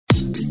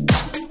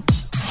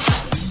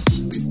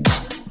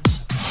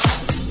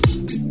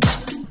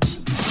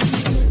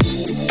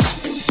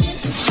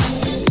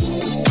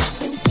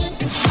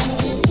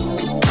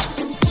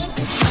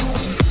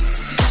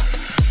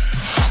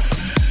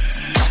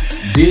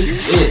This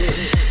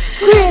is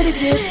Creative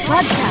News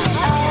Podcast.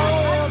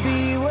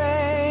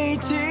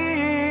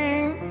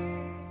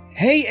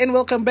 Hey and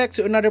welcome back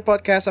to another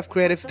podcast of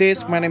Creative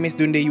This. My name is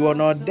Dunde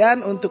Yuwono.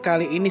 Dan untuk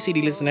kali ini CD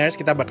listeners,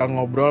 kita bakal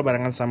ngobrol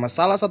barengan sama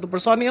salah satu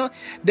personil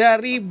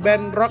dari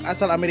band rock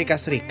asal Amerika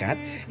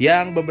Serikat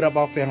yang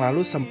beberapa waktu yang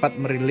lalu sempat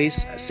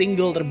merilis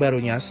single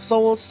terbarunya,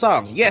 Soul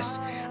Song. Yes,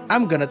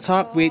 I'm gonna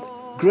talk with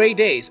Grey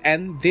Daze,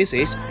 and this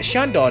is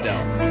Sean Dodell.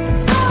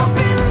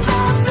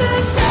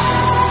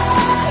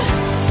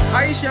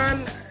 Hi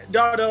Sean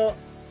Dodell,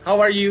 how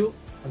are you?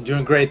 I'm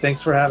doing great.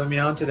 Thanks for having me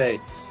on today.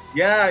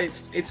 Yeah,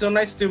 it's so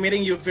nice to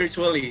meeting you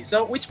virtually.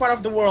 So, which part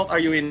of the world are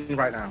you in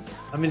right now?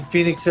 I'm in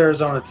Phoenix,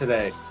 Arizona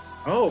today.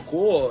 Oh,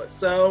 cool.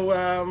 So,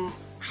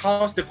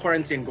 how's the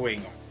quarantine going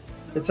on?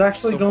 It's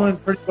actually going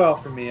pretty well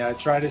for me. I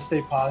try to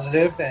stay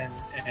positive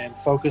and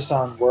focus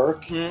on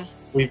work. Mm-hmm.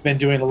 We've been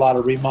doing a lot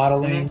of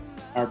remodeling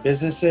our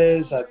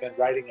businesses. I've been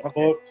writing a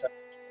book,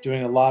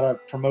 doing a lot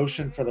of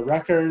promotion for the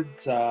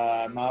records.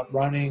 I'm out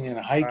running and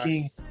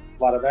hiking,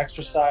 a lot of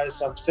exercise.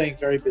 So I'm staying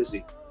very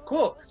busy.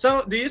 Cool.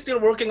 So, do you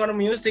still working on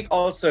music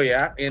also?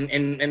 Yeah, in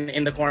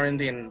the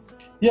quarantine.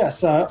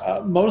 Yes.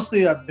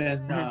 Mostly, I've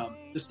been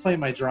just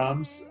playing my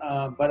drums,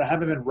 but I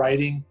haven't been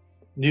writing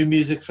new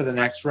music for the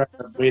next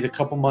record. Wait a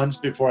couple months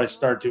before I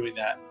start doing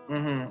that.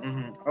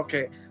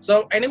 Okay.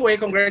 So, anyway,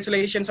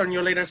 congratulations on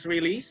your latest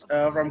release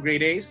from Grey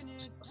Daze,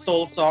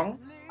 Soul Song.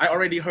 I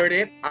already heard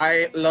it.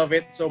 I love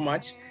it so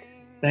much.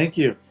 Thank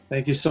you.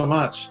 Thank you so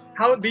much.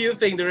 How do you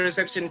think the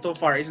reception so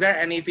far? Is there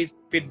any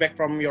feedback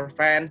from your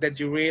fans that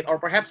you read, or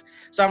perhaps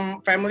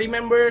some family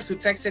members who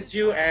texted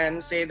you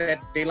and say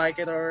that they like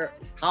it, or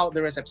how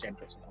the reception?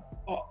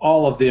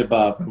 All of the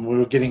above. And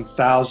we're getting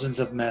thousands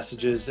of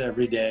messages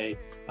every day.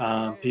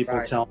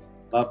 People tell me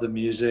they love the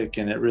music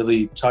and it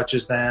really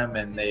touches them,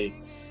 and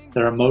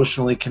they're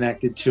emotionally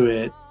connected to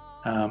it.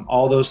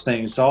 All those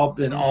things. It's all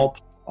been all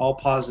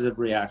positive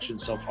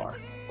reactions so far.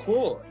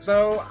 Cool.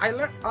 So I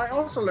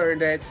also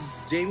learned that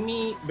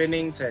Jamie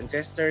Bennington,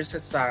 Chester's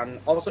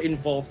son, also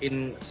involved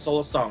in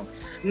Soul Song.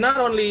 Not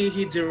only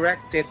he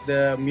directed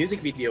the music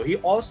video, he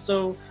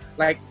also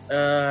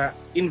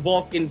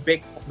involved in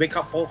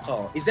backup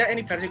vocal. Is there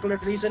any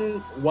particular reason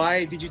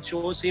why did you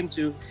choose him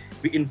to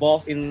be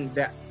involved in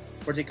that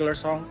particular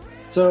song?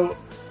 So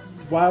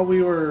while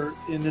we were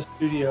in the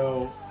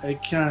studio, it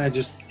kind of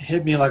just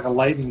hit me like a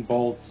lightning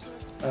bolt.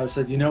 I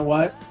said, you know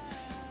what?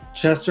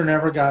 Chester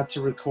never got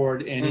to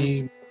record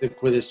any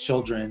music with his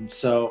children,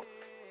 so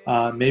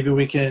maybe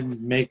we can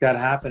make that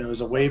happen. It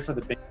was a way for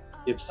the band to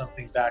give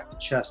something back to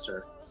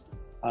Chester.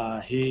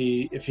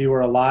 If he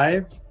were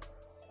alive,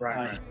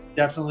 he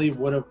definitely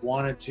would have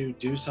wanted to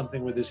do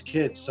something with his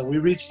kids. So we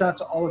reached out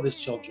to all of his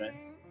children,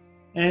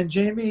 and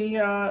Jamie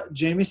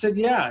said,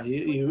 yeah,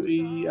 he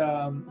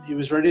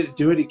was ready to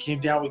do it. He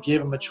came down. We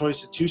gave him a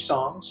choice of 2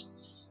 songs.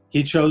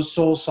 He chose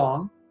Soul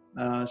Song,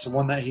 so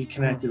one that he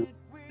connected with.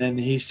 And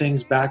he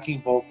sings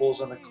backing vocals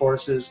on the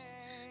choruses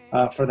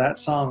for that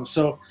song.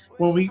 So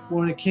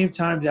when it came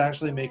time to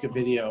actually make a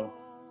video,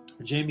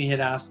 Jamie had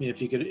asked me if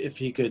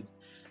he could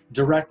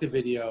direct a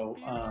video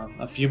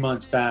a few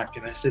months back,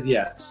 and I said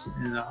yes,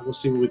 and we'll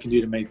see what we can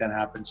do to make that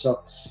happen.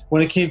 So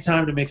when it came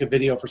time to make a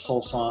video for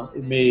Soul Song,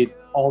 it made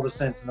all the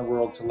sense in the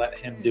world to let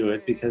him do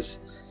it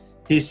because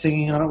he's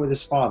singing on it with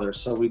his father.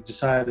 So we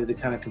decided to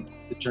kind of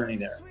complete the journey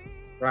there.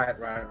 Right.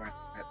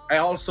 I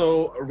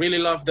also really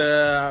love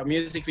the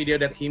music video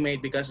that he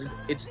made because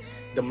it's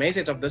the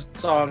message of the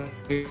song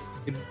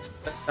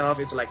itself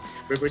is like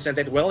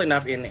represented well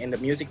enough in the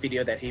music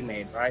video that he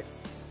made, right?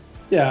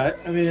 Yeah,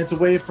 I mean, it's a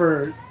way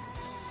for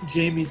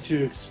Jamie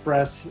to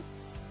express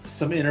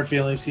some inner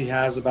feelings he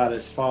has about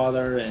his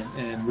father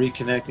and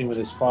reconnecting with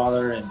his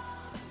father. And,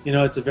 you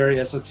know, it's a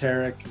very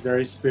esoteric,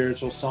 very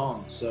spiritual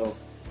song. So,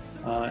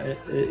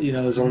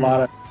 there's a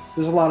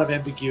lot of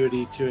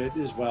ambiguity to it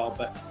as well,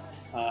 but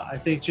I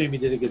think Jamie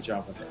did a good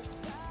job with it.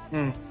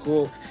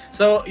 Cool.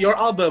 So your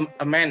album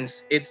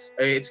Amends, it's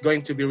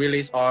going to be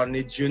released on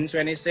June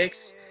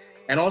 26th,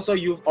 and also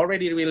you've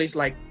already released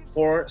like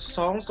 4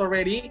 songs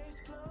already.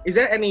 Is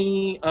there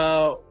any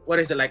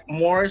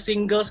more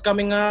singles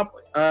coming up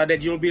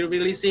that you'll be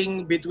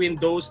releasing between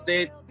those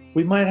dates?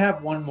 We might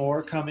have one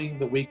more coming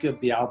the week of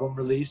the album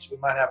release. We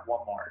might have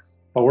one more,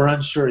 but we're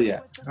unsure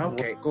yet.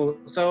 Okay, cool.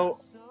 So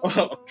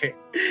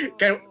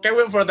can't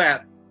wait for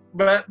that.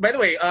 But by the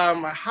way,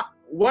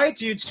 why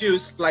do you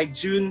choose like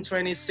June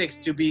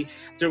 26th to be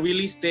the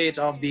release date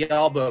of the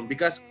album?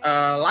 Because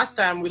last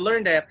time we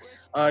learned that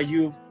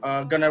you've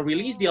gonna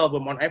release the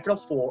album on April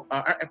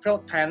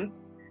 10th,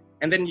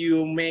 and then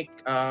you make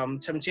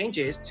some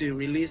changes to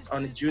release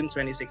on June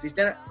 26th. Is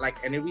there like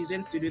any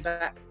reasons to do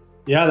that?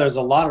 Yeah, there's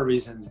a lot of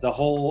reasons. The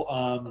whole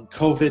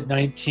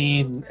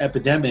COVID-19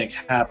 epidemic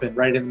happened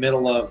right in the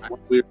middle of when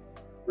we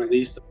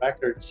released the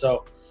record.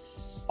 So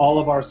all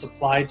of our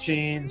supply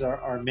chains,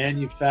 our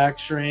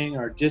manufacturing,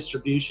 our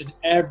distribution,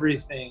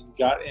 everything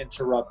got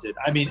interrupted.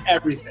 I mean,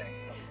 everything.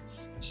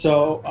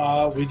 So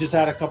we just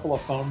had a couple of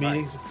phone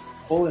meetings with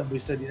people, and we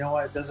said, you know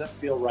what, it doesn't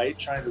feel right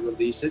trying to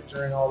release it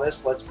during all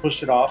this. Let's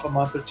push it off a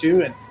month or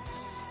two. And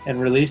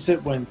and release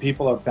it when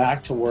people are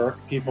back to work,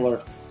 people are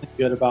feeling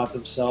good about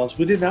themselves.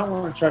 We did not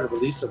want to try to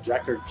release a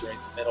record during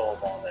the middle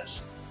of all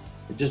this.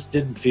 It just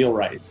didn't feel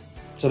right.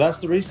 So that's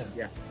the reason.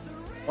 Yeah.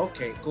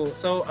 Okay, cool.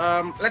 So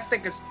let's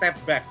take a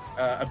step back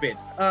a bit.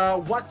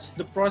 What's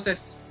the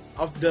process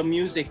of the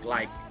music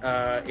like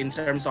in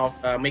terms of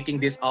making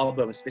this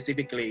album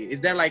specifically? Is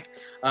there like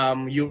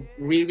you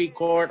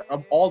re-record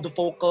all the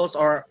vocals,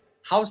 or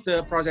how's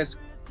the process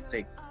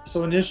take?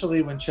 So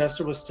initially, when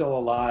Chester was still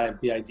alive,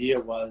 the idea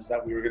was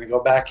that we were going to go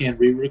back in,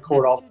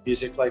 re-record all the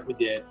music like we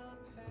did,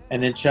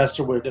 and then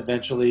Chester would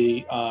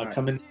eventually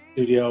come in the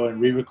studio and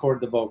re-record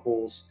the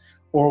vocals,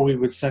 or we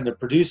would send a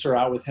producer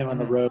out with him on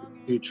the road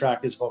to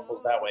track his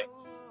vocals that way.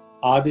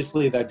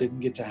 Obviously, that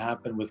didn't get to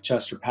happen with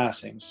Chester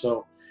passing.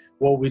 So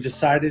what we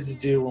decided to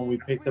do when we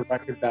picked the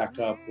record back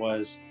up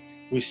was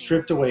we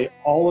stripped away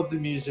all of the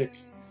music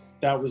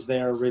that was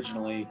there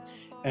originally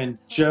and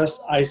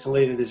just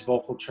isolated his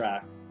vocal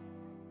track.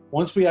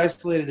 Once we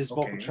isolated his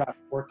vocal track,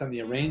 worked on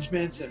the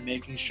arrangements and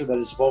making sure that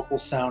his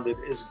vocals sounded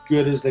as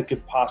good as they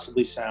could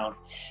possibly sound.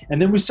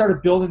 And then we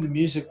started building the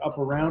music up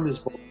around his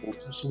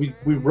vocals. So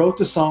we wrote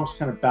the songs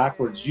kind of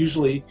backwards.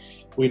 Usually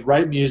we'd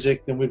write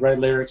music, then we'd write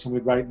lyrics, and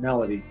we'd write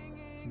melody.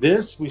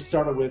 This, we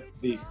started with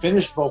the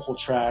finished vocal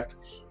track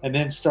and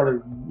then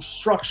started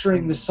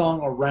structuring the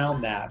song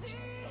around that.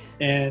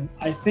 And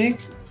I think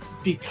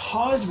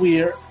because we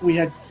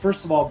had,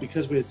 first of all,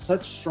 because we had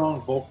such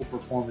strong vocal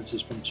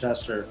performances from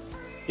Chester,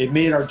 it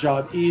made our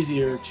job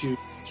easier to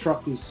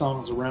construct these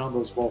songs around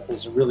those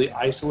vocals and really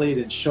isolate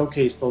and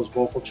showcase those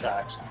vocal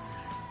tracks.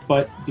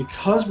 But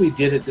because we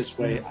did it this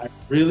way, I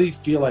really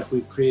feel like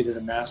we've created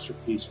a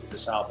masterpiece with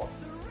this album.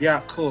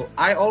 Yeah, cool.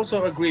 I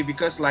also agree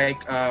because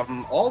like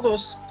all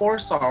those 4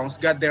 songs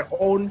got their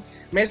own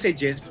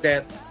messages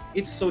that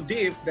it's so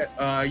deep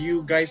that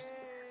you guys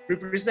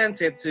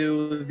represented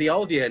to the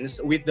audience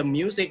with the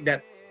music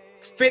that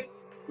fit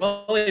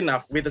well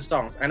enough with the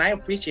songs, and I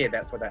appreciate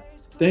that for that.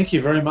 Thank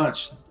you very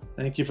much.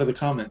 Thank you for the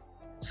comment.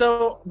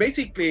 So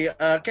basically,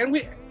 can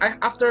we,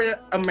 after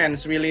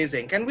Amends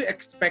releasing, can we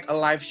expect a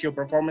live show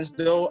performance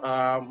though?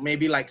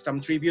 Maybe like some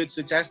tribute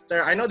to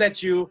Chester. I know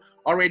that you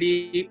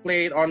already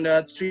played on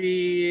the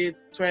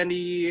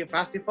 320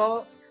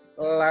 festival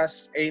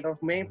last 8th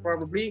of May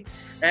probably.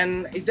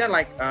 And is there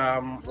like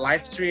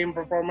live stream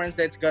performance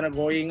that's gonna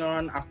going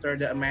on after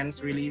the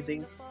Amends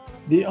releasing?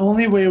 The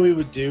only way we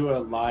would do a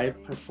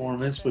live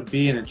performance would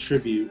be in a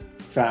tribute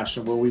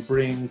fashion where we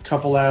bring a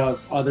couple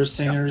of other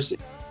singers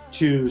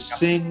to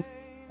sing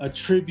a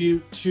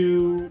tribute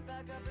to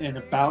and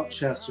about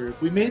Chester.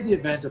 If we made the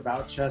event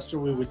about Chester,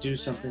 we would do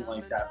something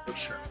like that for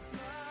sure.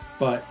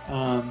 But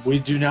we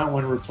do not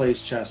want to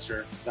replace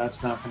Chester.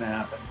 That's not going to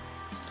happen.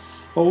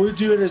 But we would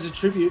do it as a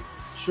tribute.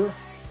 Sure.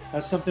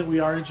 That's something we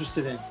are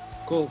interested in.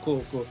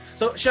 Cool.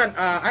 So Sean,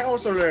 I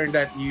also learned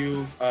that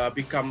you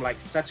become like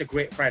such a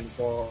great friend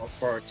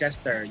for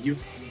Chester.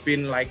 You've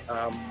been like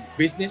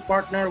business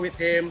partner with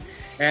him,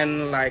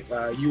 and like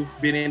you've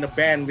been in a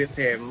band with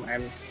him.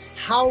 And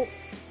how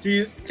do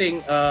you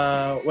think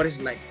what is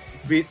it like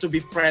to be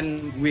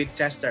friend with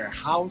Chester?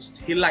 How's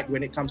he like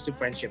when it comes to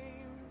friendship?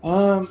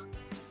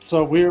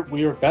 So we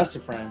were best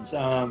of friends.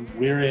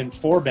 We're in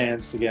 4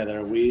 bands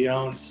together. We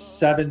own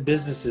 7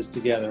 businesses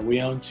together. We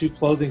own 2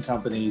 clothing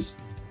companies.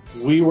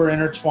 We were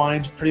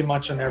intertwined pretty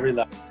much on every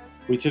level.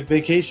 We took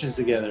vacations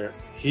together.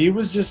 He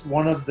was just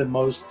one of the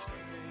most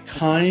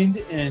kind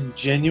and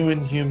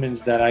genuine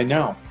humans that I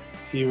know.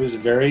 He was a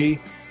very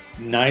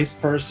nice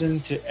person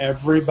to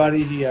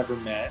everybody he ever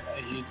met.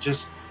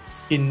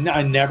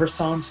 I never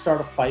saw him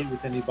start a fight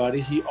with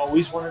anybody. He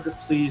always wanted to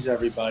please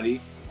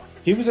everybody.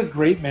 He was a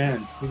great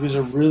man. He was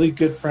a really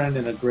good friend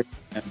and a great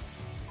man.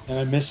 And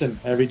I miss him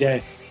every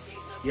day.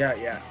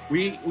 Yeah.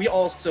 We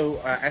also,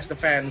 as the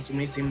fans,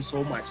 miss him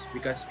so much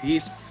because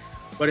his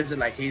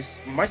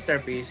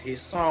masterpiece,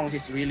 his songs,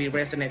 is really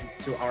resonated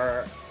to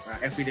our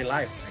everyday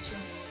life, actually.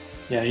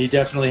 Yeah, he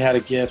definitely had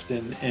a gift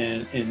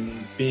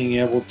in being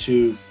able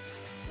to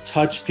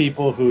touch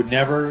people who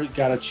never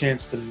got a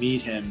chance to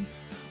meet him.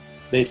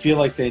 They feel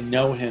like they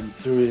know him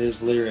through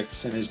his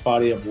lyrics and his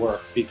body of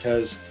work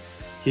because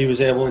he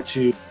was able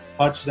to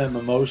touch them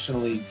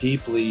emotionally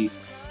deeply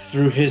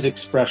through his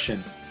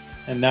expression.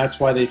 And that's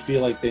why they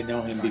feel like they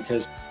know him,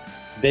 because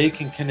they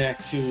can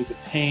connect to the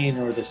pain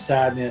or the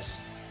sadness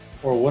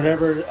or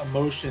whatever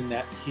emotion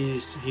that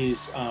he's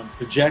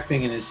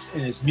projecting in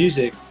his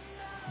music.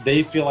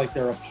 They feel like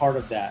they're a part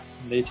of that,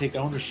 and they take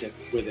ownership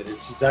with it.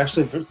 It's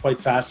actually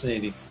quite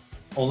fascinating.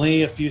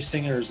 Only a few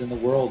singers in the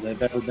world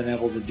have ever been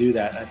able to do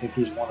that. I think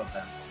he's one of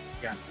them.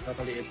 Yeah,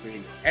 totally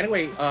agree.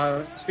 Anyway,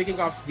 speaking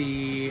of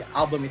the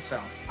album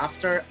itself,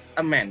 after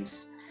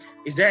Amends,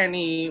 is there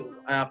any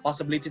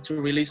possibility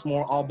to release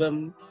more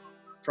album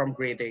from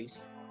Grey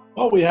Daze?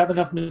 Well, we have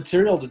enough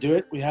material to do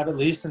it. We have at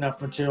least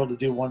enough material to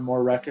do one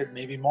more record,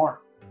 maybe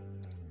more.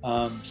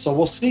 So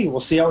we'll see.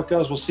 We'll see how it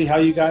goes. We'll see how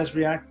you guys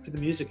react to the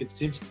music. It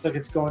seems like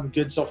it's going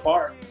good so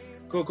far.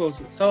 Cool.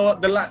 So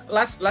the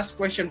last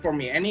question for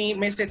me. Any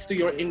message to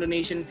your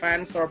Indonesian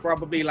fans or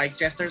probably like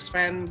Chester's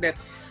fan that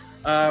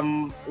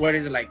what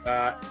is it like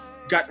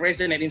got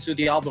resonate into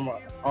the album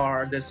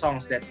or the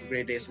songs that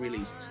Grey Days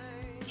released?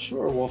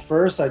 Sure. Well,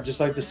 first, I'd just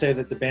like to say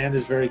that the band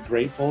is very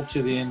grateful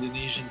to the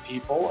Indonesian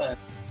people, and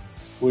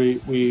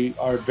we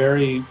are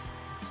very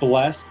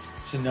blessed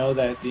to know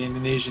that the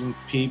Indonesian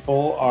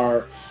people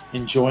are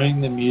enjoying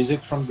the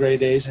music from Grey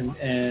Days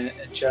and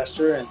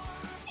Chester, and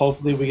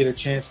hopefully we get a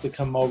chance to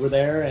come over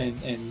there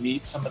and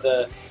meet some of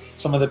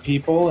the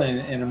people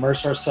and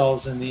immerse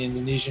ourselves in the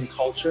Indonesian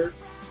culture.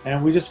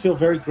 And we just feel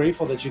very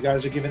grateful that you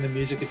guys are giving the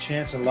music a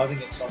chance and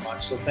loving it so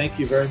much. So thank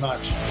you very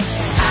much.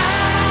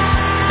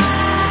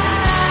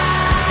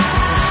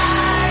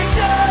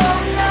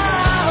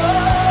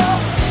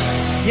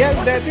 Yes,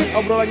 that's it.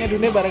 Obrolannya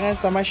Dune barengan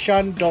sama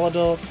Sean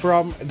Dodell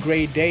from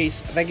Grey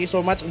Days. Thank you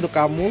so much untuk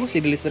kamu,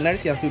 CD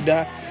listeners yang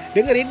sudah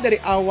dengerin dari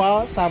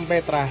awal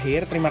sampai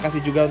terakhir. Terima kasih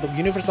juga untuk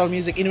Universal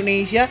Music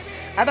Indonesia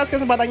atas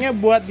kesempatannya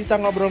buat bisa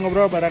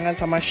ngobrol-ngobrol barengan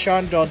sama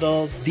Sean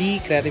Dodell di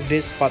Creative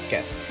Days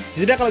Podcast.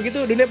 Sudah kalau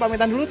gitu, Dune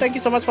pamitan dulu. Thank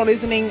you so much for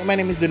listening. My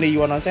name is Dune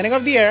Yuwono, signing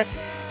off the air.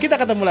 Kita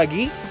ketemu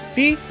lagi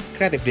di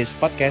Creative Days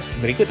Podcast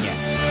berikutnya.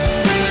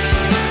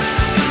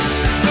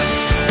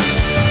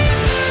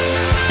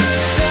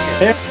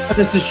 Hey,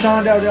 this is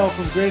Sean Dodell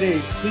from Grey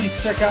Days. Please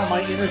check out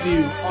my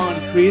interview on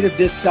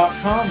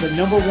creativedisc.com, the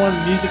 #1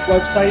 music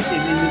website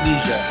in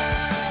Indonesia.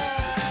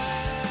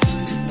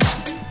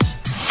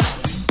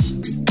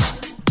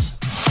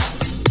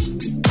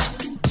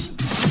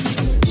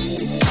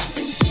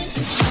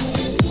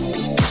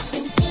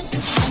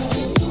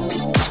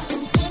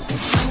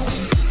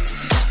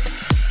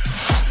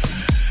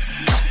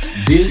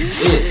 This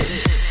is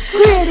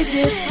Creative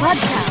Days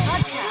Podcast.